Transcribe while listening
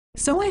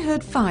So I heard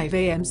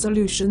 5am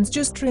Solutions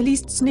just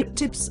released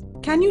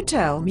SNPTips. Can you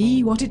tell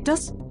me what it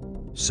does?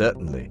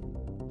 Certainly.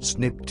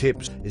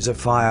 SNPTips is a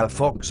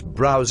Firefox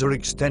browser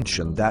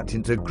extension that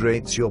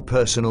integrates your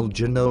personal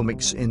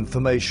genomics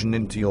information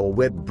into your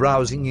web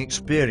browsing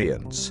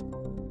experience.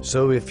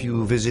 So if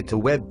you visit a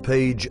web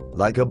page,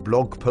 like a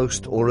blog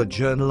post or a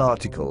journal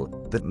article,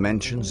 that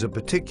mentions a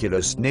particular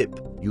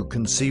SNP, you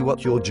can see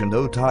what your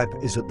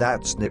genotype is at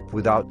that SNP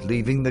without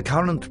leaving the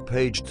current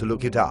page to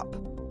look it up.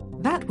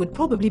 That would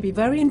probably be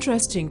very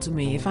interesting to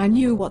me if I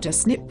knew what a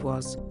SNP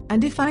was,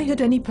 and if I had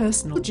any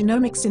personal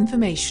genomics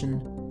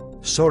information.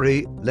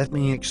 Sorry, let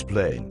me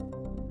explain.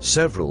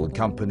 Several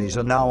companies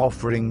are now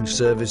offering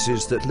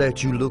services that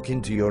let you look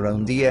into your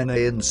own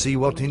DNA and see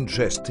what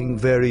interesting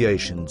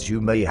variations you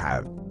may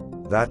have.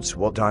 That's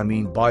what I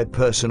mean by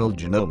personal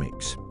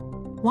genomics.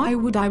 Why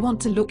would I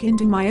want to look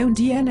into my own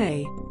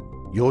DNA?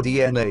 Your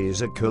DNA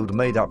is a code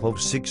made up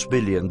of 6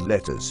 billion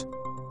letters.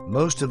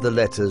 Most of the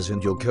letters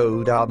in your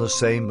code are the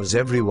same as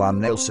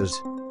everyone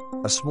else's.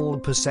 A small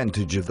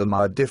percentage of them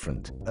are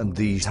different, and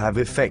these have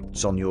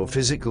effects on your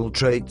physical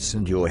traits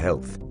and your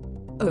health.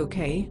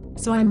 Okay,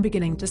 so I'm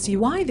beginning to see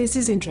why this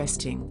is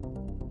interesting.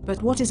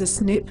 But what is a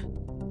SNP?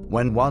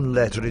 When one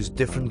letter is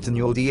different in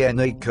your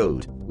DNA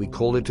code, we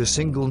call it a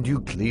single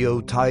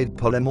nucleotide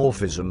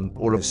polymorphism,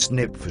 or a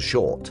SNP for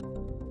short.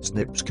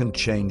 SNPs can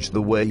change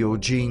the way your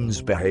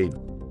genes behave.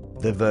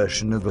 The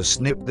version of a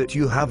SNP that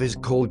you have is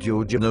called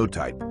your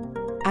genotype.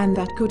 And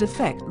that could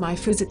affect my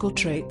physical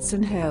traits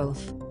and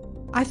health.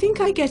 I think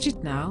I get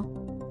it now.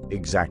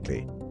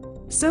 Exactly.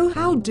 So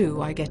how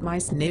do I get my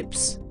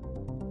SNPs?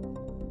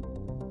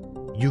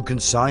 You can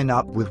sign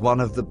up with one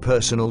of the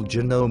personal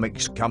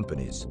genomics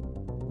companies.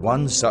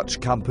 One such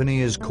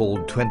company is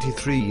called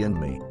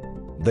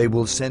 23andMe. They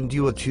will send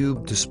you a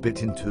tube to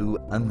spit into,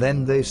 and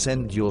then they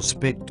send your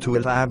spit to a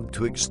lab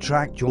to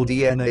extract your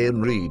DNA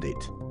and read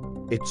it.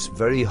 It's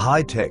very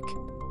high-tech.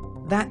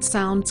 That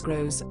sounds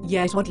gross,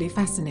 yet oddly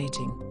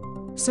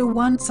fascinating. So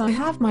once I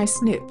have my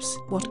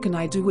SNPs, what can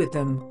I do with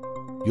them?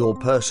 Your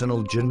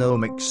personal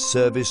genomics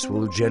service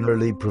will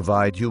generally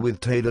provide you with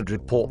tailored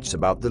reports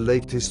about the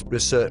latest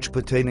research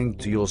pertaining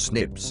to your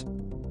SNPs.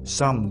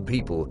 Some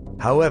people,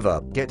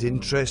 however, get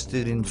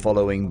interested in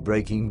following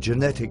breaking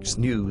genetics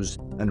news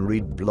and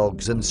read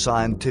blogs and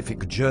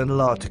scientific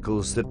journal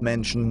articles that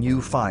mention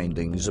new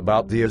findings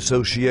about the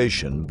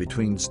association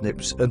between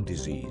SNPs and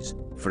disease,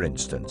 for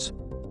instance.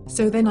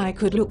 So then I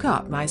could look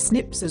up my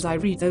SNPs as I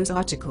read those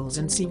articles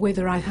and see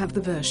whether I have the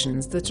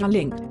versions that are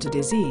linked to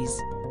disease.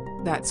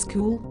 That's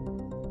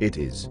cool. It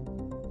is.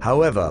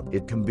 However,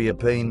 it can be a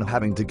pain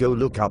having to go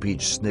look up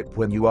each SNP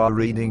when you are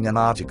reading an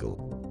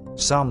article.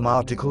 Some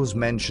articles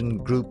mention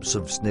groups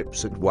of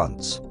SNPs at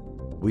once.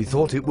 We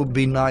thought it would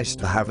be nice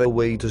to have a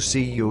way to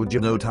see your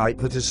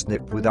genotype at a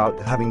SNP without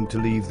having to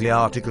leave the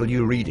article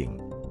you're reading.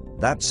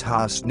 That's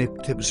how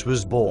SNPTips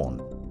was born.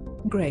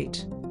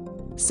 Great.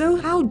 So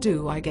how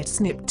do I get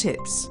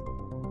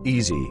SNPTips?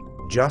 Easy,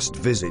 just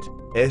visit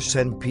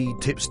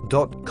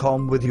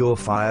SNPTips.com with your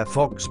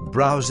Firefox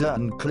browser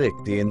and click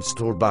the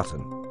install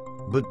button.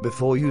 But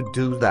before you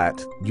do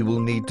that, you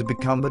will need to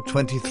become a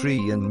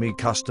 23andMe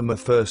customer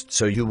first,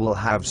 so you will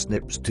have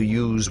SNPs to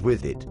use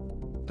with it.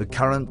 The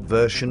current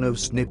version of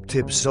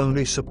SNPTips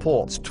only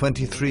supports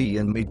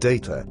 23andMe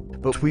data,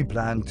 but we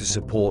plan to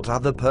support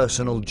other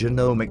personal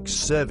genomics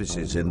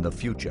services in the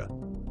future.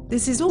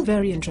 This is all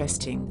very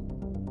interesting.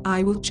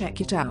 I will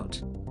check it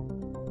out.